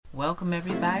Welcome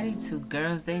everybody to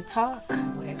Girls They Talk.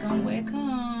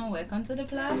 Welcome to the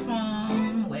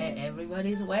platform where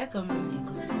everybody's welcome,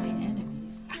 including their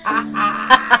enemies.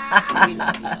 We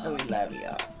love y'all. We love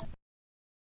y'all.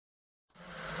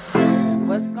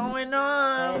 What's going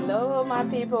on? Hello, my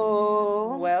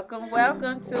people. Welcome to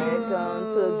Welcome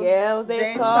to Girls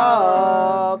They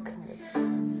Talk.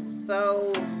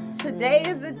 So today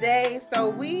is the day.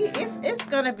 So it's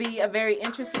gonna be a very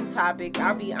interesting topic.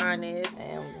 I'll be honest.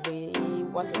 And we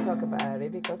want to talk about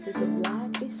it because it's a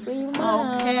Black History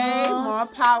Month. Okay, more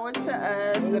power to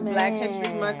us. The Amen. Black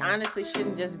History Month honestly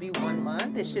shouldn't just be 1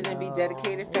 month. It shouldn't be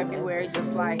dedicated February,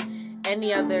 just like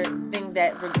any other thing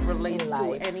that relates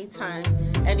to any time,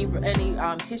 any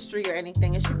history or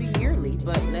anything. It should be yearly,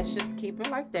 but let's just keep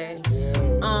it like that.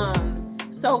 Yeah.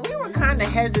 So we were kind of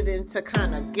hesitant to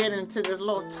kind of get into this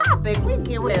little topic.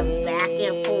 We went back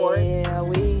and forth. Yeah,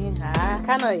 I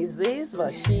kind of exist,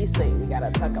 but she said we gotta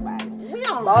talk about it. We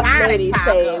don't Boss gotta lady talk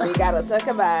say about we gotta talk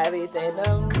about it,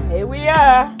 and here we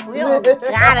are. We don't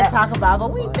gotta talk about it,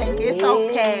 but we think it's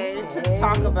okay to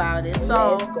talk about it.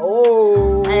 So Let's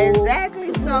go.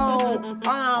 exactly. So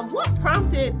what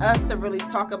prompted us to really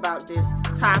talk about this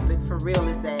topic for real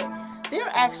is that there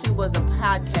actually was a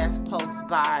podcast post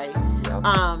by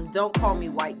Don't Call Me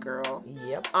White Girl.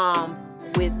 Yep.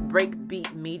 With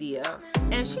Breakbeat Media,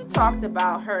 and she talked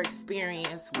about her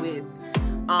experience with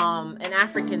an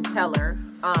African teller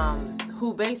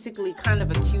who basically kind of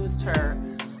accused her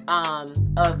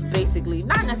of basically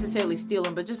not necessarily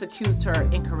stealing, but just accused her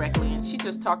incorrectly. And she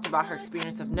just talked about her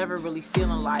experience of never really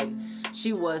feeling like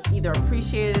she was either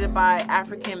appreciated by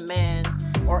African men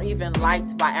or even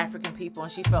liked by African people,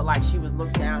 and she felt like she was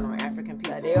looked down on African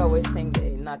people. They always think they're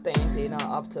not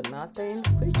up to nothing,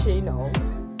 which,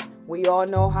 we all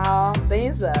know how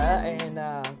things are, and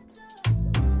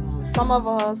some of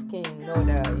us can know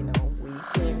that, we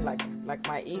came, like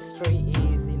my history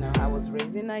is, I was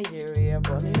raised in Nigeria,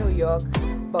 born in New York,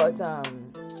 but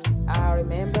I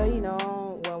remember,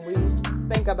 when we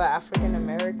think about African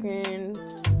American,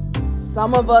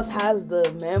 some of us has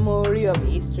the memory of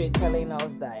history telling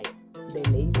us that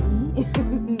they're lazy.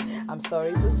 I'm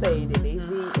sorry to say they're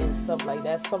lazy and stuff like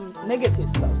that. Some negative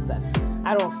stuff that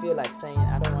I don't feel like saying.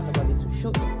 I don't want nobody to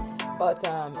shoot me. But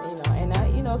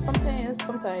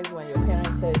sometimes when your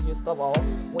parents tell you stuff or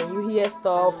when you hear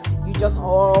stuff, you just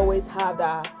always have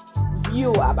that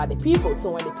view about the people.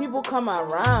 So when the people come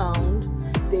around,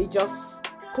 they just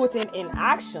put it in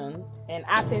action and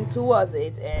acting towards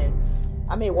it. And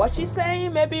I mean, what she's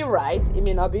saying may be right, it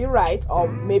may not be right, or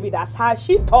maybe that's how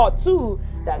she thought too,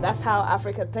 that's how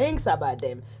Africa thinks about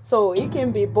them. So it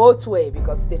can be both ways,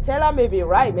 because the teller may be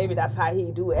right, maybe that's how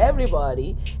he do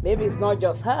everybody, maybe it's not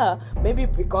just her, maybe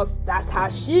because that's how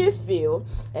she feel,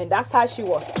 and that's how she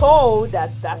was told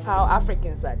that's how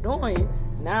Africans are doing.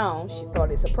 Now she thought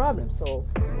it's a problem. So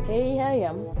here I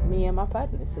am, me and my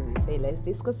partner. So we say, let's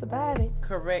discuss about it.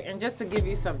 Correct. And just to give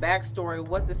you some backstory,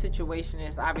 what the situation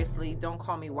is, obviously, Don't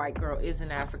Call Me White Girl is an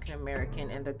African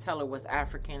American, and the teller was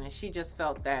African. And she just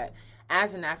felt that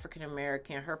as an African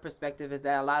American, her perspective is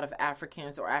that a lot of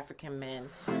Africans or African men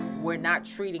were not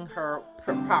treating her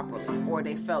properly, or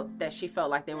she felt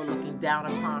like they were looking down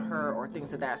upon her or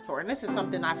things of that sort. And this is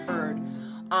something I've heard,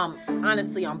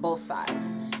 honestly, on both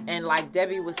sides. And like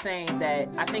Debbie was saying, that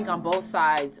I think on both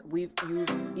sides,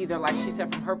 you've either, like she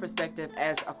said, from her perspective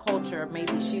as a culture,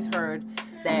 maybe she's heard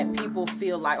that people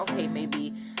feel like, okay,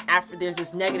 maybe there's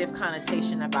this negative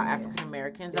connotation about African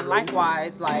Americans. And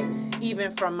likewise, like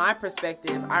even from my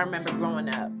perspective, I remember growing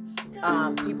up,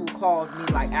 people called me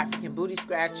like African booty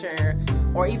scratcher,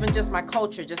 or even just my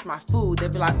culture, just my food.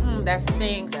 They'd be like, that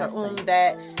stinks, or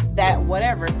that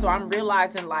whatever. So I'm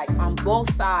realizing, like, on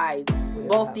both sides,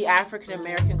 both the African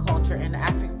American culture and the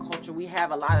African culture, we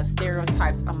have a lot of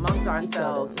stereotypes amongst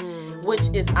ourselves, which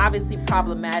is obviously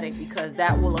problematic because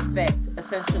that will affect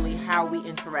essentially how we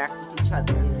interact with each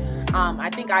other. I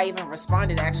think I even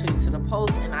responded actually to the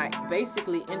post, and I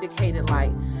basically indicated,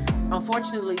 like,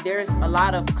 unfortunately, there's a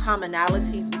lot of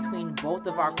commonalities between both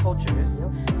of our cultures,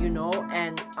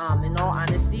 and in all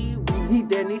honesty,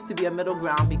 there needs to be a middle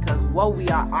ground, because what we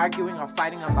are arguing or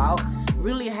fighting about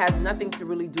really has nothing to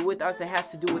really do with us. It has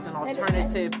to do with an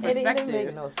alternative perspective. It didn't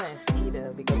make no sense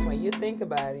either, because when you think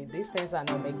about it, these things are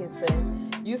not making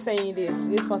sense. You saying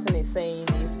this person is saying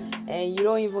this, and you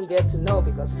don't even get to know,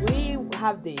 because we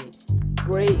have the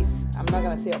grace, I'm not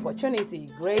going to say opportunity,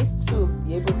 grace to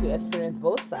be able to experience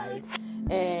both sides.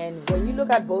 And when you look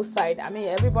at both sides, I mean,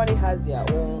 everybody has their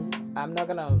own, I'm not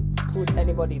going to put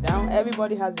anybody down.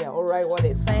 Everybody has their own right, what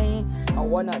they're saying or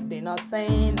what they're not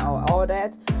saying or all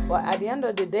that. But at the end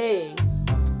of the day,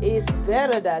 it's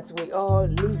better that we all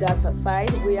leave that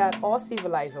aside. We are all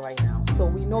civilized right now, so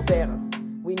we know better.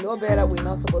 We know better. We're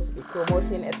not supposed to be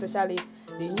promoting, especially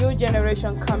the new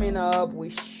generation coming up. We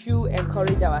should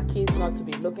encourage our kids not to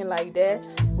be looking like that.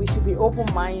 We should be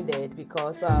open-minded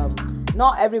because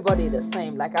not everybody is the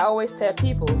same. Like I always tell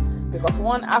people, because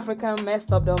one African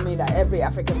messed up don't mean that every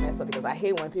African messed up. Because I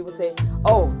hate when people say,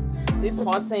 oh, this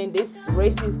person, this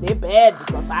racist, they bad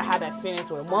because I had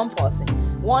experience with one person.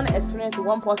 One experience with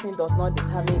one person does not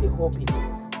determine the whole people.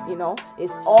 You know,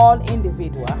 it's all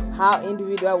individual. How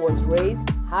individual was raised,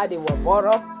 how they were brought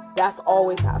up, that's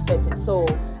always affecting. So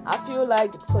I feel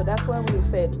like, so that's why we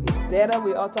said it's better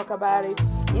we all talk about it.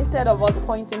 Instead of us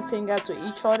pointing finger to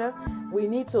each other, we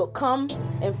need to come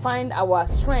and find our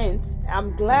strengths.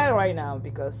 I'm glad right now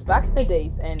because back in the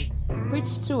days, and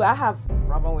which too, I have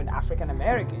problem with African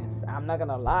Americans. I'm not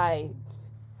gonna lie.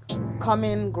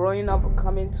 Growing up,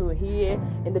 coming to here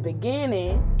in the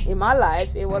beginning in my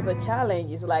life, it was a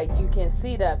challenge. It's like you can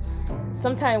see that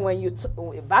sometimes when you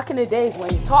back in the days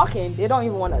when you're talking, they don't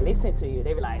even want to listen to you.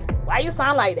 They be like, "Why you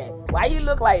sound like that? Why you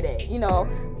look like that?" You know.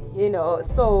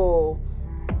 So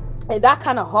and that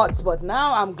kind of hurts. But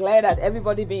now I'm glad that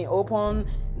everybody being open.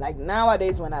 Like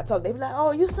nowadays when I talk, they be like,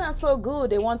 "Oh, you sound so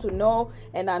good." They want to know,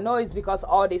 and I know it's because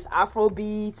all this Afro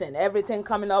beats and everything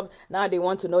coming up. Now they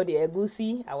want to know the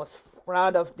egusi. I was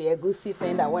proud of the egusi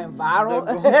thing that went viral.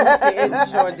 It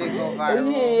sure did go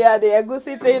viral. Yeah, the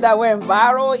egusi thing that went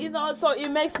viral. You know, so it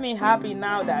makes me happy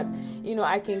now that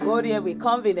I can go there with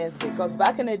confidence because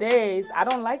back in the days I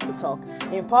don't like to talk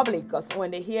in public because when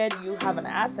they hear you have an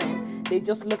accent, they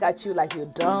just look at you like you're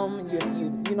dumb.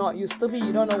 You're stupid.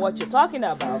 You don't know what you're talking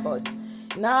about. But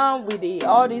now with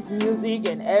all this music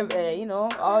and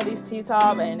all this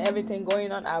T-top and everything going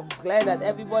on, I'm glad that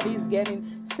everybody's getting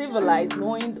civilized,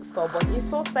 knowing stuff. But it's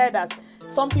so sad that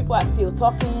some people are still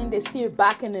talking. They're still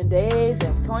back in the days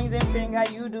and pointing finger.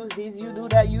 You do this, you do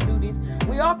that, you do this.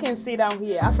 We all can sit down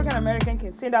here. African American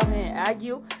can sit down here and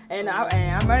argue, and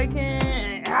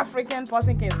African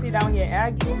person can sit down here and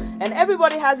argue. And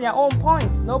everybody has their own point.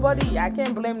 I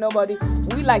can't blame nobody.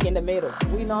 We like in the middle.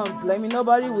 We're not blaming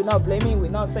nobody. We're not blaming. We're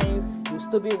not saying you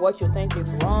stupid, what you think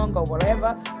is wrong or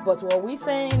whatever. But what we're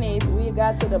saying is we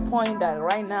got to the point that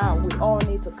right now we all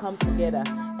need to come together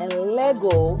and let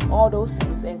go all those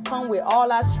things and come with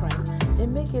all our strength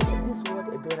and make this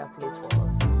world a better place for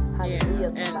us.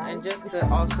 Yeah, and just to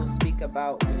also speak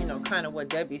about, kind of what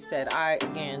Debbie said, I,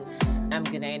 again, am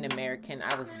Ghanaian American.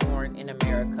 I was born in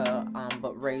America,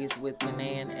 but raised with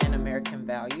Ghanaian and American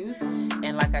values.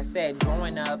 And like I said,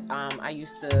 growing up, I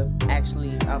used to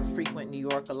actually frequent New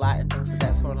York a lot and things of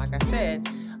that sort. Like I said,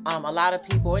 a lot of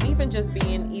people, and even just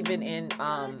being even in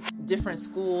different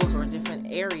schools or different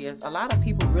areas, a lot of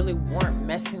people really weren't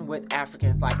messing with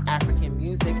Africans, like African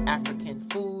music, African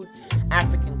food,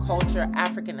 African culture,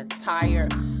 African attire.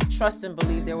 Trust and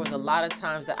believe there was a lot of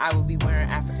times that I would be wearing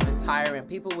African attire and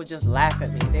people would just laugh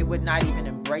at me. They would not even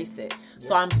embrace it. Yeah.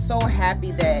 So I'm so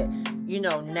happy that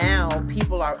now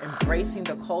people are embracing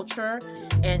the culture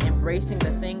and embracing the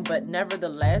thing, but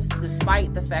nevertheless,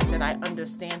 despite the fact that I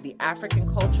understand the African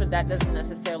culture, that doesn't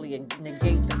necessarily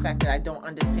negate the fact that I don't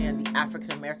understand the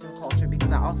African American culture,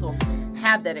 because I also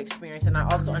have that experience and I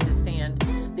also understand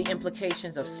the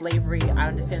implications of slavery. I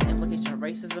understand the implications of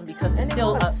racism because it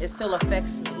still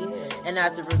affects me. And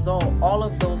as a result, all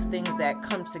of those things that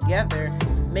come together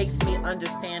makes me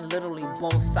understand literally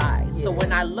both sides. Yeah. So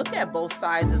when I look at both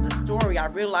sides of the story, I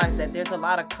realize that there's a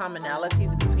lot of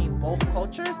commonalities between both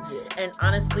cultures. Yeah. And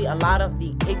honestly, a lot of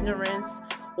the ignorance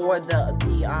or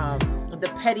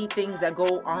the petty things that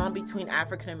go on between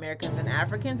African Americans and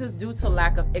Africans is due to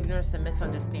lack of ignorance and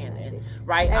misunderstanding,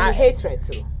 right? And hatred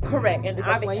too. Correct. And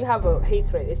because when you have a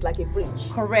hatred, it's like a breach.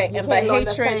 Correct.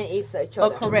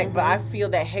 But I feel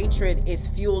that hatred is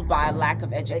fueled by a lack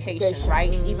of education.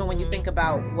 Right? Mm-hmm. Even when you think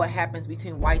about what happens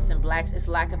between whites and blacks, it's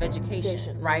lack of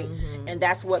education. Right? Mm-hmm. And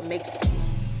that's what makes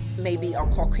maybe a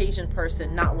Caucasian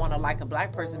person not want to like a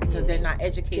black person, because they're not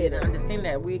educated and understand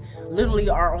that we literally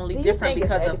are only different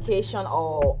because of education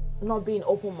or not being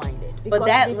open-minded. But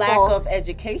that lack of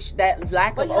education, you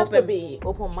have to be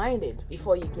open-minded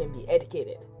before you can be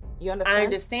educated. You understand? I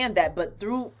understand that, but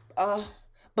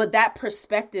but that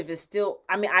perspective is still,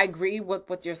 I agree with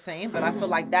what you're saying, but I feel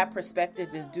like that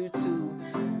perspective is due to,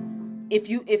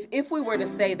 if we were to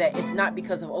say that it's not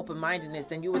because of open-mindedness,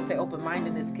 then you would say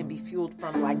open-mindedness can be fueled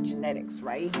from like genetics,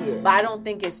 right? Yeah. But I don't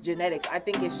think it's genetics. I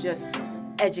think it's just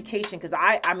education, because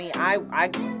I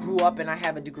grew up and I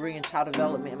have a degree in child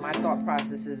development, and my thought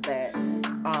process is that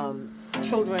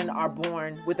children are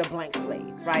born with a blank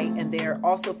slate, right? And they're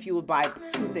also fueled by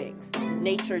two things: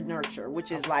 nature, nurture,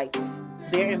 which is like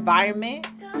their environment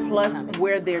plus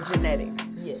where their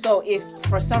genetics. Yes. So if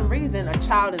for some reason a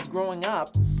child is growing up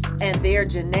and their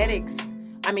genetics,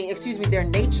 their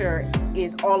nature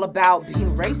is all about being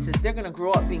racist, they're going to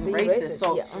grow up being racist.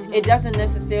 So it doesn't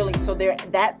necessarily, so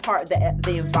that part,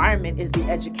 the environment is the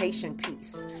education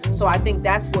piece. So I think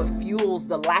that's what fuels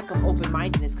the lack of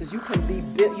open-mindedness, because you can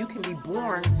be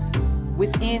born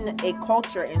within a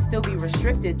culture and still be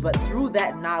restricted, but through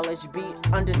that knowledge be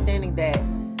understanding that,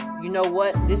 you know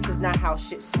what, this is not how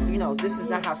shit, this is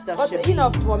not how stuff should be.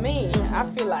 For me, I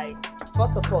feel like,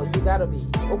 first of all, you gotta be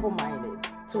open-minded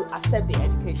to accept the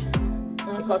education,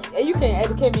 because you can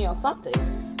educate me on something,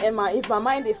 and if my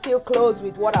mind is still closed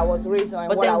with what I was raised on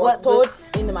and what I was told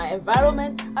in my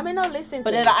environment, I may not listen.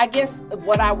 But then I guess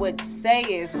what I would say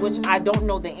is, which I don't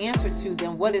know the answer to,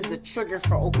 then what is the trigger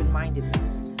for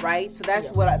open-mindedness, right? So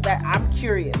that's what I'm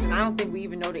curious, and I don't think we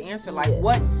even know the answer. Like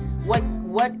what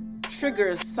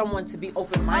triggers someone to be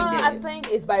open-minded? I think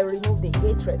it's by removing the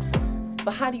hatred first.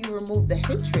 But how do you remove the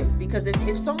hatred? Because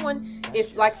if someone,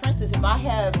 like for instance, if I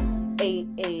have a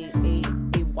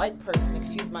white person,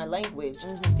 excuse my language,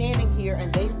 standing here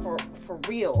and they for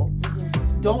real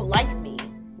don't like me,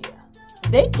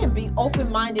 they can be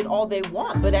open-minded all they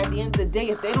want, but at the end of the day,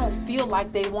 if they don't feel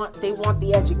like they want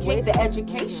the education, the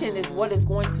education is what is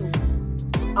going to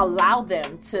allow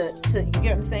them to you get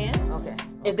what I'm saying? Okay.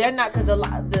 If they're not, because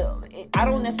I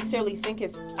don't necessarily think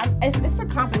it's a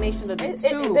combination of the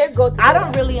two. They go together. I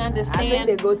don't really understand. I think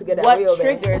they go together what real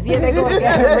triggers. Bad. Yeah, they go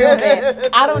together real bad.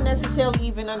 I don't necessarily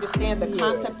even understand the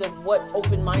concept of what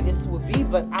open-mindedness would be,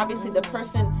 but obviously the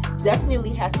person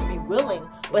definitely has to be willing,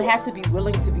 but has to be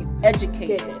willing to be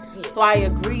educated. So I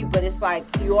agree, but it's like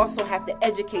you also have to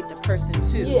educate the person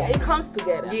too. Yeah, it comes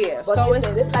together. Yeah, but so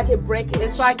it's like a breakage.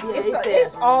 It's like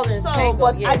it's all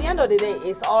entangled. But at the end of the day,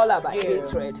 it's all about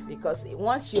hatred, because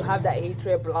once you have that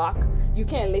hatred block, you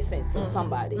can't listen to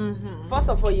somebody. First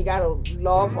of all, you gotta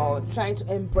love or trying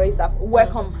to embrace that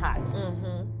welcome heart.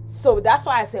 So that's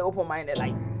why I say open-minded.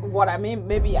 Like what I mean,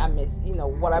 maybe I miss.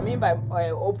 What I mean by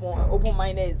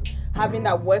open-minded is having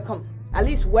that welcome. At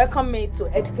least welcome me to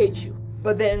educate you.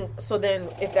 But then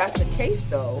if that's the case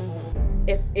though,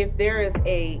 if there is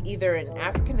either an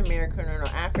African American or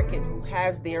an African who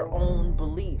has their own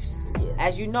beliefs,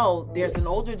 as you know, there's an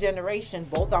older generation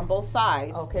on both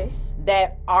sides,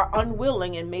 that are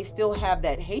unwilling and may still have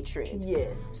that hatred.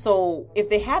 Yes. So if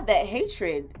they have that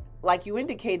hatred, like you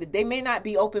indicated, they may not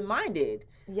be open-minded.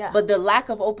 Yeah. But the lack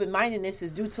of open-mindedness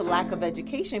is due to lack of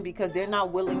education, because they're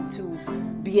not willing to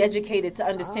be educated to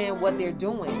understand what they're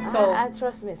doing. So I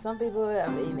trust me, some people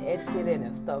have been educated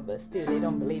and stuff, but still they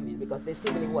don't believe it, because they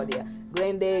still believe what their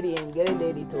granddaddy and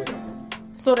granddaddy told them.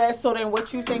 So then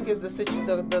what you think is the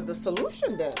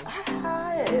solution then?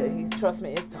 Trust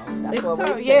me, it's tough. It's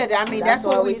tough. Yeah, that's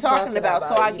what we're talking about.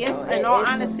 So I guess, in all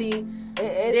honesty,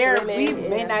 we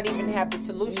may not even have the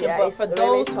solution, but for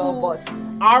those who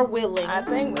are willing, I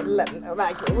think, like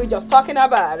we're just talking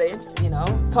about it,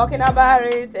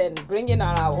 and bringing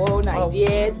on our own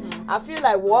ideas. I feel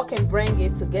like work and bring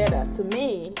it together. To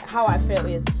me, how I feel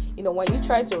is, when you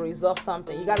try to resolve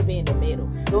something, you got to be in the middle.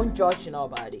 Don't judge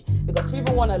nobody, because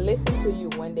people want to listen to you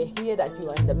when they hear that you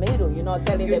are in the middle. You're not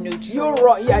telling them you're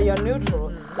wrong. Yeah, you're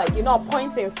neutral. Like, you're not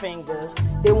pointing fingers.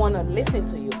 They want to listen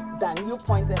to you than you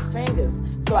pointing fingers.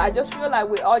 So I just feel like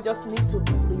we all just need to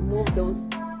remove those.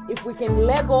 If we can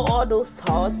let go all those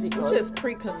thoughts, because just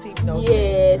preconceived notions.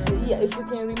 Yes, if we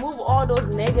can remove all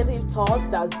those negative thoughts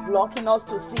that's blocking us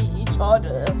to see each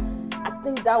other, I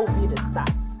think that would be the start.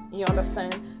 You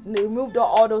understand? Remove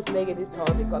all those negative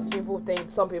thoughts, because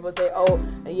some people say, oh,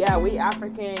 yeah, we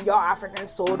African, your African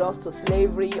sold us to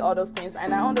slavery, all those things.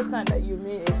 And I understand that you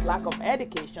mean it's lack of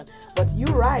education. But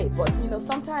you're right. But,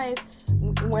 sometimes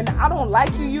when I don't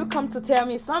like you, you come to tell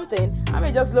me something, I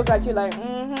may just look at you like,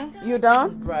 you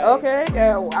done? Right. Okay.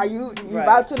 Are you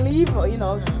about to leave? Or,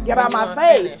 get out my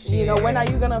face. Finish, when are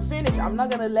you going to finish? I'm not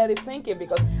going to let it sink in,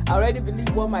 because I already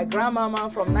believe what my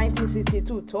grandmama from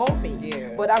 1962 told me.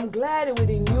 Yeah. But I'm glad with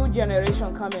the new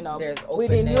generation coming up, with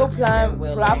the new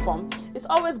platform, it's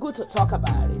always good to talk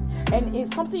about it. And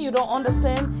if something you don't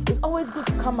understand, it's always good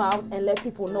to come out and let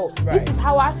people know. This is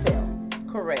how I feel.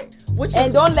 Correct.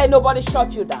 Don't let nobody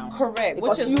shut you down. Correct.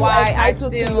 Because which is why I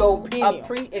still to your opinion.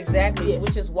 Exactly. Yes.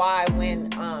 Which is why when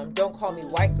Don't Call Me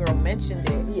White Girl mentioned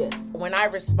it, when I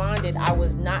responded, I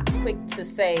was not quick to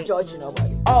say, judge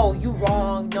nobody. Oh, you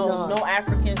wrong. No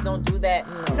Africans don't do that.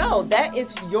 No, that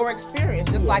is your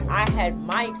experience. Just like I had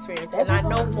my experience. And I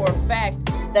know for a fact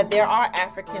that there are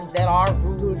Africans that are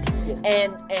rude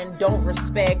and don't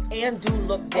respect and do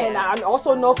look down. And I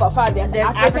also know for a fact there's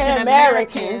African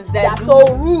Americans that are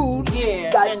so rude. Yeah.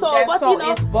 But it's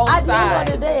both at sides. the end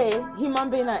of the day,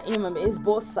 human being and human being, it's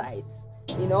both sides.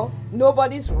 You know,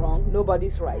 nobody's wrong,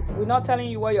 nobody's right. We're not telling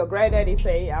you what your granddaddy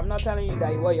say. I'm not telling you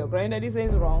that what your granddaddy says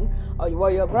is wrong or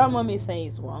what your grandmommy is saying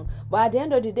is wrong. But at the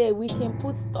end of the day, we can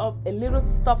put a little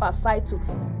stuff aside to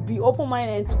be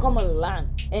open-minded and to come and learn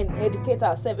and educate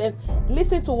ourselves and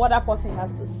listen to what that person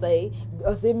has to say.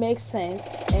 Does it make sense?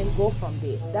 And go from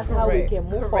there. That's how we can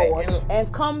move forward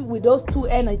and come with those two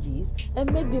energies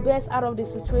and make the best out of the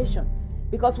situation.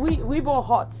 Because we both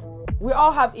hurt. We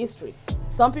all have history.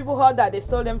 Some people heard that they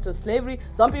stole them to slavery.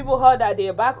 Some people heard that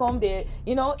they're back home. We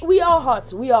all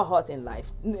hurt. We all hurt in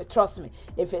life. Trust me.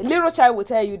 If a little child will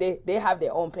tell you they have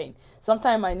their own pain.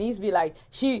 Sometimes my niece be like,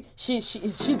 she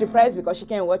depressed because she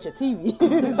can't watch a TV.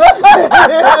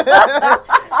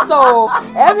 So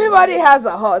everybody has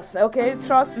a hurt. Okay,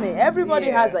 trust me. Everybody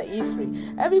has a history.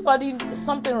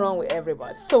 Something wrong with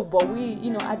everybody. So, but we,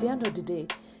 at the end of the day,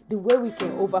 the way we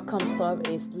can overcome stuff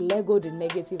is let go the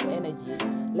negative energy.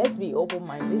 Let's be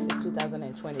open-minded. This is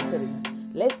 2023.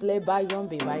 Let's let bygone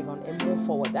be bygone and move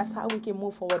forward. That's how we can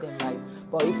move forward in life.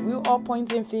 But if we all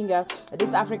pointing finger,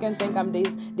 this African think I'm this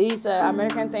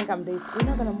American think I'm this, we're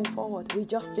not gonna move forward. We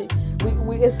just it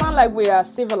sounds like we are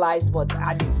civilized, but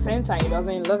at the same time, it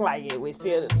doesn't look like it. We're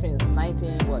still since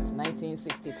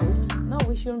 1962. No,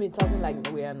 we shouldn't be talking like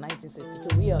we are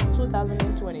 1962. We are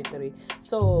 2023.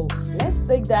 So let's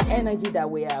take that energy that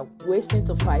we are wasting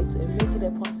to fight and make it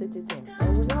a positive thing.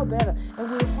 And we know better. And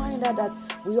we'll find out that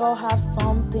we all have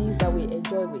some things that we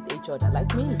enjoy with each other.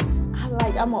 Like me,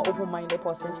 I'm an open-minded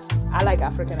person. I like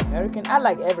African American. I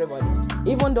like everybody.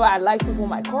 Even though I like people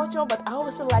my culture, but I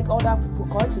also like other people's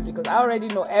cultures because I already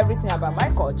know everything about my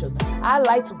cultures. I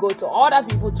like to go to other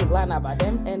people to learn about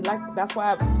them, and that's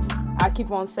why I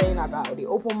keep on saying about the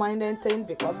open-minded thing,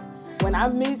 because when I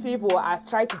meet people, I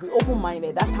try to be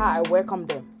open-minded. That's how I welcome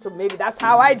them. So maybe that's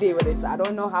how I deal with it. So I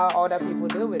don't know how other people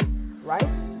deal with it, right?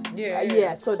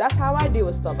 Yeah. So that's how I deal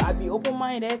with stuff. I be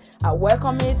open-minded, I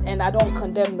welcome it, and I don't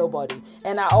condemn nobody.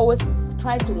 And I always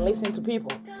try to listen to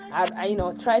people. I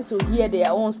trying to hear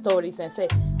their own stories and say,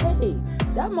 hey,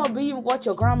 that might be what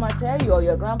your grandma tell you or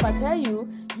your grandpa tell you.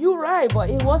 You're right, but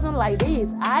it wasn't like this.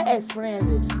 I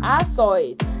experienced it. I saw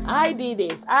it. I did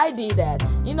this. I did that.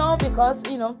 Because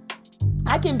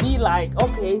I can be like,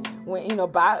 okay, when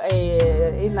back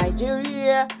in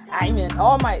Nigeria, I mean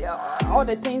all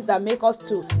the things that make us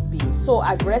to be so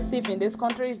aggressive in this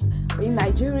country. In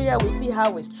Nigeria, we see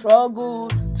how we struggle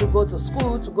to go to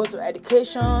school, to go to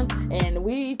education, and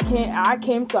I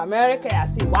came to America. I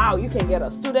see, wow, you can get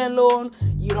a student loan.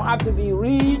 You don't have to be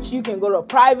rich. You can go to a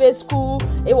private school.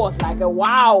 It was like a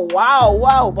wow.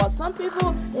 But some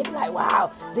people, they be like,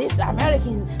 wow, these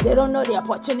Americans, they don't know the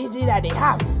opportunity that they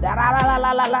have. I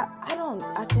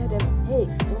tell them, hey,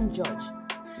 don't judge.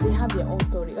 They have their own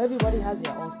story. Everybody has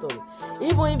their own story.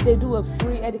 Even if they do a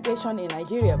free education in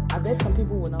Nigeria, I bet some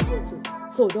people will not go too.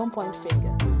 So don't point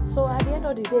finger. So at the end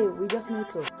of the day, we just need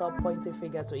to stop pointing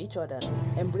finger to each other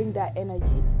and bring that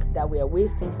energy that we are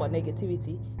wasting for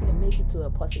negativity and make it to a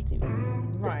positivity.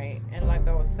 Right. And like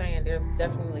I was saying, there's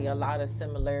definitely a lot of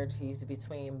similarities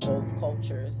between both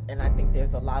cultures. And I think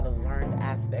there's a lot of learned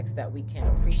aspects that we can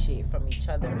appreciate from each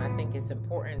other. And I think it's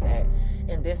important that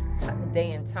in this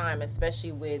day and time,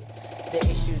 especially with the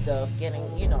issues of getting,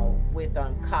 with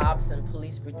cops and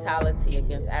police brutality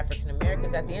against African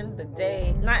Americans, at the end of the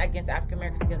day, not against African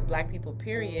Americans, against black people,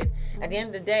 period. At the end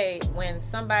of the day, when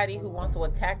somebody who wants to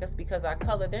attack us because our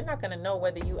color, they're not going to know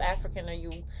whether you African or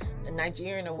you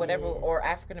Nigerian or whatever, or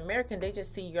African American. They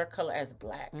just see your color as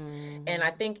black. And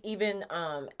I think even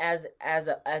as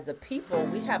a people,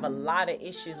 we have a lot of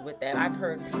issues with that. I've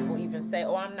heard people even say,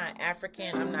 oh, I'm not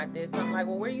African, I'm not this. I'm like,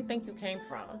 well, where do you think you came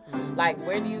from? Like,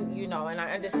 where do you and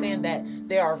I understand that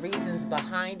there are reasons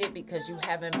behind it because you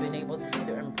haven't been able to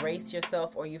either embrace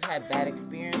yourself or you've had bad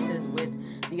experiences with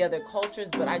the other cultures.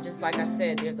 But like I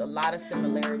said, there's a lot of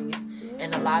similarities.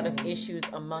 and a lot of issues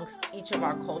amongst each of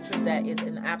our cultures that is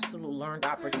an absolute learned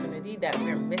opportunity that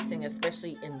we're missing,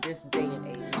 especially in this day and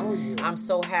age. I'm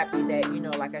so happy that,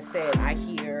 like I said, I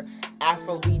hear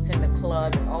Afro beats in the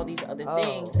club and all these other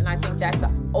things, and I think that's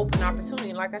an open opportunity.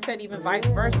 And like I said, even vice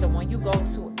versa, when you go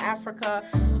to Africa,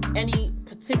 any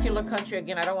particular country,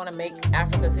 again, I don't want to make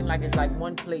Africa seem like it's like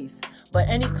one place, but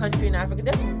any country in Africa,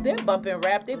 they're bumping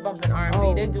rap, they're bumping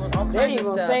R&B, they're doing all kinds of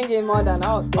stuff. They're even singing more than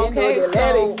us. They okay, know the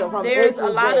lyrics from there's A a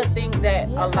to lot Z. of things that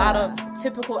a lot of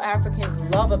typical Africans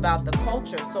love about the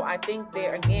culture. So I think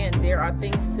there are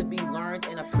things to be learned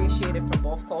and appreciated from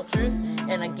both cultures.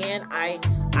 And again,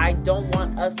 I don't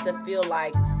want us to feel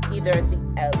like either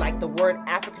like the word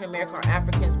African American or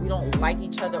Africans, we don't like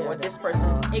each other, or this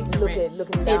person's ignorant.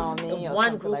 Looking down on me it's or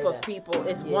one something group like of that. people,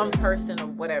 it's one person or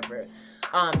whatever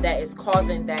that is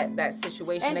causing that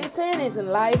situation. And the thing is, in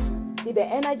life, the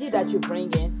energy that you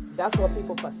bring in, that's what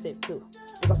people perceive too.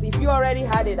 Because if you already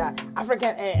had it that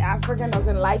African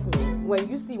doesn't like me, when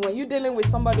you're dealing with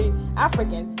somebody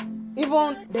African,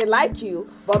 even they like you,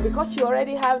 but because you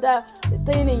already have that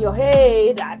thing in your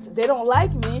head that they don't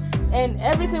like me, and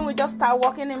everything will just start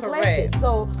walking in places.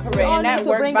 So we all and that need to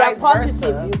work bring vice that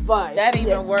positive versa. vibe. That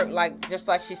even work, like just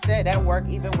like she said, that work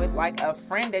even with like a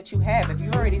friend that you have. If you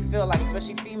already feel like,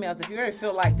 especially females, if you already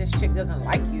feel like this chick doesn't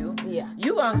like you,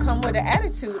 you gonna come with an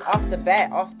attitude off the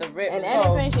bat, off the rip. And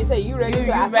so anything she said, you ready to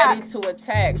attack. ready to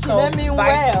attack. She So didn't mean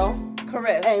well.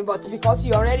 Correct. But because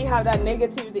you already have that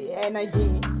negative energy,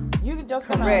 you can just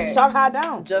kind of shut her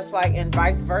down. Just like, and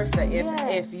vice versa.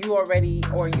 If you already,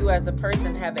 or you as a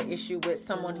person have an issue with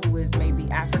someone who is maybe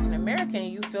African American,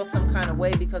 you feel some kind of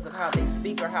way because of how they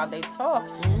speak or how they talk,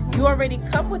 you already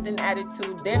come with an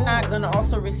attitude. They're not going to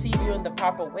also receive you in the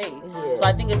proper way. So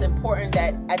I think it's important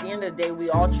that at the end of the day, we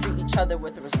all treat each other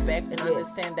with respect and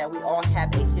understand that we all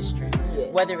have a history,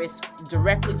 whether it's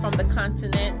directly from the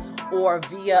continent or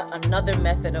via another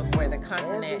method of where the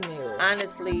continent.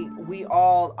 Honestly, we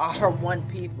all are one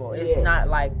people. It's not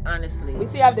like, honestly, we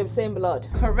still have the same blood.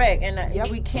 Correct. And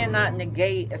we cannot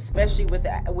negate, especially with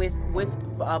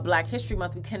Black History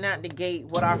Month, we cannot negate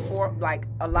what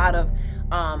a lot of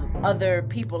other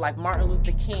people like Martin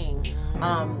Luther King,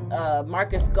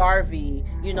 Marcus Garvey,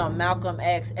 Malcolm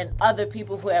X, and other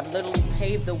people who have literally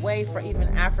paved the way for even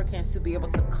Africans to be able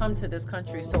to come to this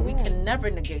country. So we can never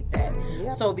negate that.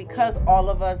 So because all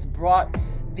of us brought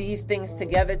these things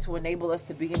together to enable us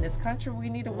to be in this country, we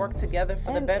need to work together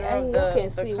for the better of the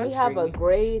country. We have a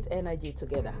great energy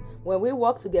together. When we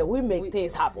work together, we make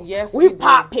things happen. Yes, we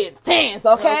pop it things,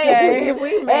 okay?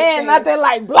 We make ain't nothing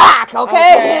like black,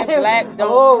 okay? Black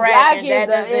don't crack, and that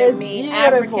doesn't mean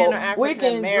beautiful. African or African We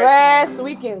can American. dress,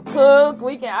 we can cook,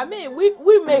 we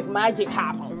make magic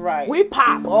happen. Right. We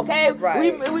pop, okay?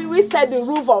 Right. We set the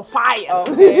roof on fire.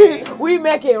 Okay. We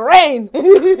make it rain.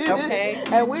 Okay.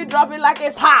 And we drop it like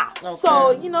it's hot. Okay.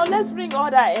 So, let's bring all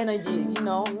that energy.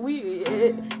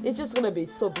 It's just gonna be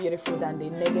so beautiful than the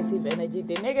negative energy.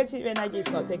 The negative energy is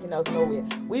not taking us nowhere.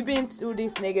 We've been through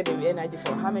this negative energy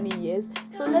for how many years?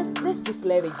 So let's just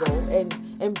let it go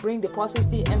and bring the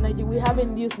positive energy. We have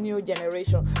in this new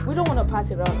generation. We don't want to pass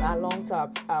it along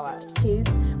to our kids.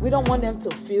 We don't want them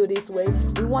to feel this way.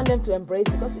 We want them to embrace,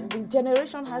 because the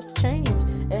generation has changed.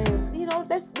 And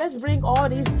let's bring all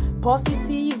this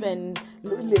positive and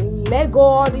let go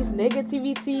all this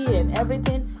negativity and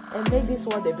everything, and make this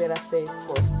world a better place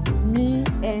for me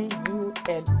and you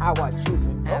and our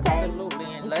children. Okay? Absolutely.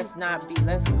 And let's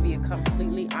be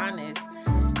completely honest.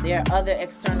 There are other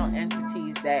external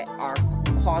entities that are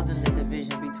causing the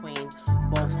division between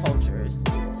both cultures.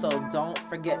 So don't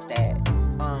forget that.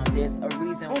 There's a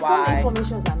reason why some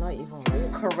informations are not even real.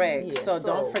 Correct. Yeah, so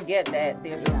don't forget that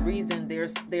there's a reason.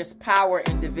 There's power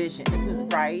in division,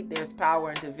 right? There's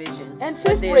power in division. And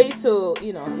feel free to,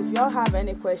 if y'all have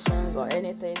any questions or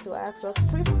anything to ask us,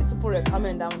 feel free to put a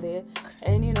comment down there.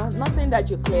 And nothing that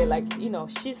you clear, like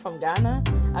she's from Ghana.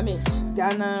 I mean,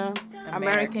 Ghana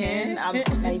American, I'm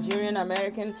Nigerian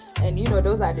American, and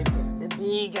those are the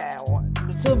big,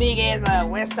 the two biggest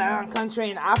Western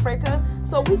country in Africa.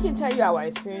 So we can tell you our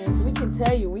experience. We can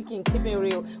tell you, we can keep it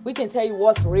real. We can tell you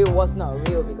what's real, what's not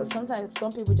real. Because sometimes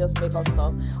some people just make up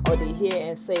stuff, or they hear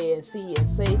and say and see and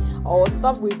say, or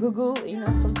stuff we Google.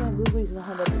 Sometimes Google is not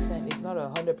 100%. It's not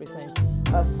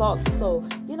 100% a source. So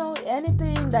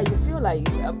anything that you feel like,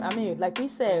 like we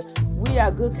said, we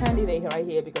are good candidate right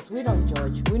here because we don't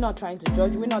judge. We're not trying to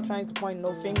judge. We're not trying to point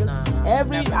no fingers.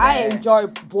 I enjoy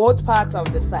both parts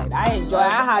of the side. I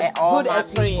had good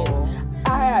experience.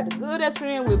 I had good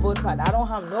experience with both parts. I don't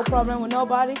have no problem with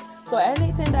nobody. So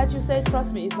anything that you say,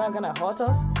 trust me, it's not gonna hurt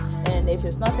us. And if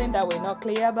it's nothing that we're not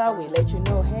clear about, we let you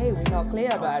know, hey, we're not clear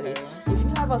about it. If you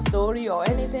have a story or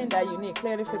anything that you need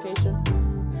clarification,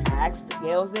 ask the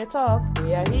girls they talk.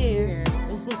 We are here.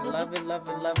 Love it, love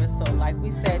it, love it. So like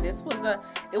we said,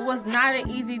 it was not an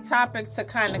easy topic to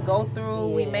kind of go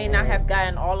through. We may not have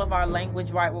gotten all of our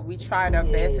language right, but we tried our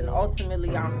best. And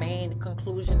ultimately our main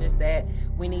conclusion is that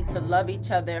we need to love each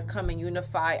other, come and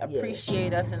unify,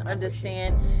 appreciate us, and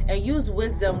understand and use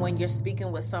wisdom when you're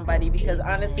speaking with somebody, because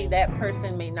honestly that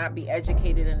person may not be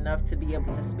educated enough to be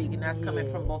able to speak, and that's coming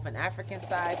from both an African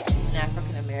side and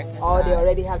African American side. Or they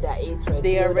already have that hatred.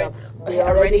 They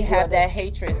already have that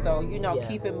hatred. So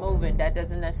keep it moving. That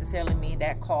doesn't necessarily mean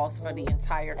that calls for the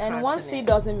entire continent. And one seed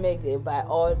doesn't make it bad.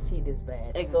 All seed is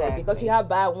bad. Exactly. So because you have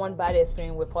one bad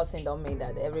experience with person, don't mean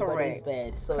that everybody is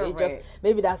bad. So it just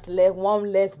maybe that's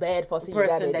one less bad person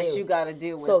you gotta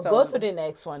deal with. So go to the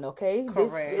next one, okay?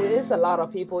 Correct. It's a lot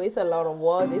of people. It's a lot of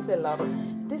world.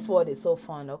 This world is so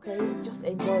fun, okay? Just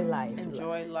enjoy life.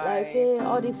 Enjoy life. Like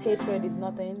all this hatred is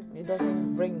nothing. It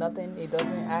doesn't bring nothing. It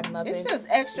doesn't add nothing. It's just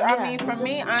extra. I mean, for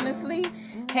me, honestly,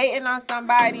 hating on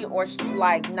somebody or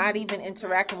like not even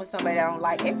interacting with somebody I don't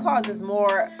like, it causes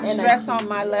more stress on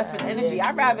my left and energy.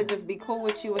 I'd rather just be cool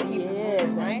with you and keep it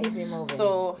moving, right? Keep it moving.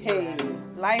 So hey,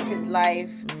 life is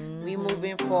life. We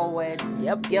moving forward.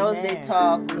 Yep. Girls, they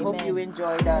talk. We hope you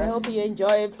enjoyed us. I hope you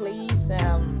enjoy it. Please,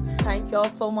 thank y'all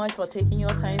so much for taking your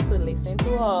time to listen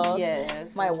to us.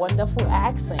 Yes. My wonderful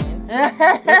accent. Look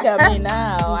at me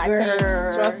now. I can't,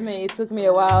 trust me, it took me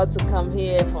a while to come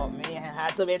here for me. I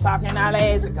had to be talking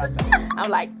Alice because I'm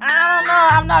like, I don't know,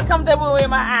 I'm not comfortable with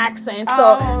my accent.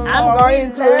 So I'm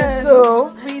going through it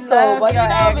too. We love your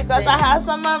accent. Because I have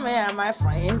some of my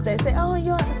friends, they say, oh,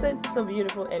 your accent is so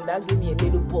beautiful. And that give me a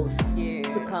little boost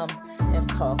to come and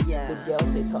talk with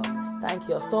girls they talk. Thank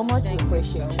you so much. We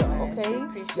appreciate you.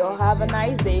 Okay? Y'all have a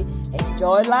nice day.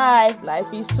 Enjoy life.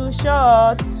 Life is too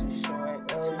short. Too short.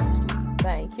 Too sweet.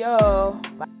 Thank you.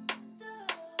 Bye.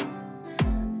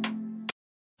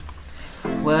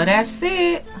 Well, that's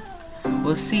it.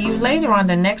 We'll see you later on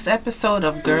the next episode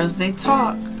of Girls They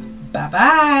Talk.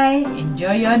 Bye-bye.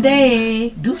 Enjoy your day.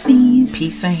 Deuces.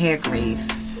 Peace and hair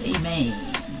grace. Amen.